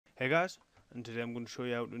Hey guys, and today I'm going to show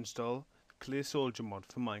you how to install the Clay Soldier mod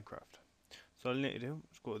for Minecraft. So all you need to do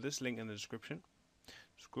is go to this link in the description,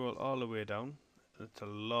 scroll all the way down, and it's a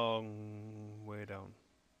long way down.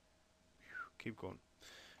 Keep going.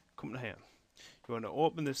 Come to here. You want to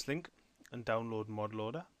open this link and download Mod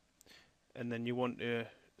Loader, and then you want to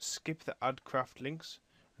skip the Add Craft links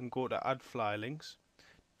and go to Add Fly links.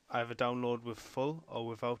 Either download with full or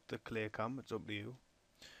without the clay cam, it's up to you.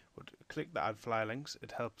 But click the Add Fly links,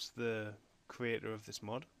 it helps the creator of this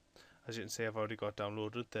mod. As you can see, I've already got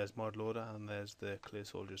downloaded. There's Mod Loader and there's the Clay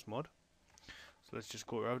Soldiers mod. So let's just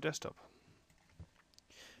go to our desktop.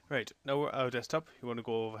 Right, now we're at our desktop. You want to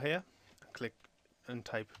go over here, click and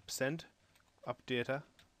type %updater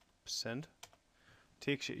 %.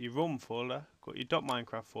 Takes you to your Roam folder, go to your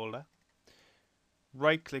 .minecraft folder,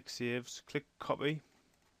 right click saves, click copy,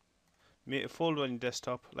 make a folder on your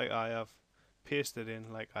desktop like I have, paste it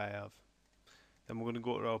in like I have. Then we're going to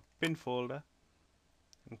go to our bin folder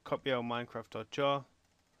and copy our minecraft.jar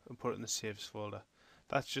and put it in the saves folder.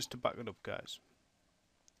 That's just to back it up, guys.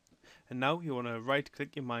 And now you want to right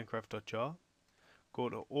click your minecraft.jar, go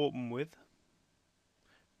to open with,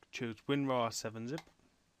 choose WinRAR 7-zip.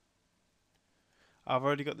 I've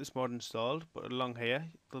already got this mod installed, but along here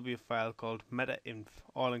there'll be a file called META-INF,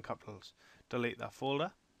 all in capitals. Delete that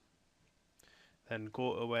folder, then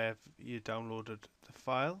go to where you downloaded the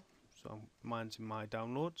file. So mine's in my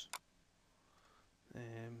downloads.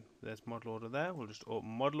 There's Mod Loader there. We'll just open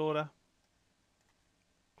Mod Loader,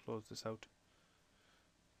 close this out,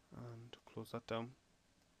 and close that down.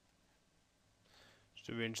 Just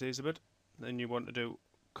arrange these a bit. Then you want to do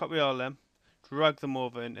copy all them, drag them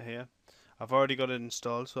over into here. I've already got it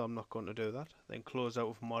installed, so I'm not going to do that. Then close out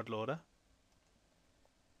with Mod Loader.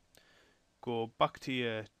 Go back to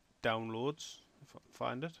your downloads, if I can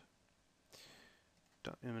find it.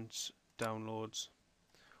 Documents, downloads.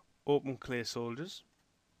 Open Clay Soldiers.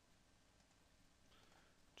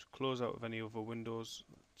 Just close out of any other windows.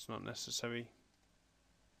 It's not necessary.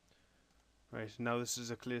 Right, now this is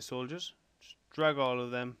a Clay Soldiers. Just drag all of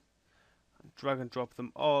them and drag and drop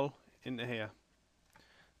them all into here.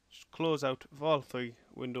 Just close out of all three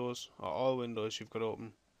windows, or all windows you've got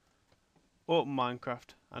open. Open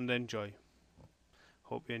Minecraft and enjoy.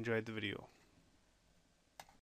 Hope you enjoyed the video.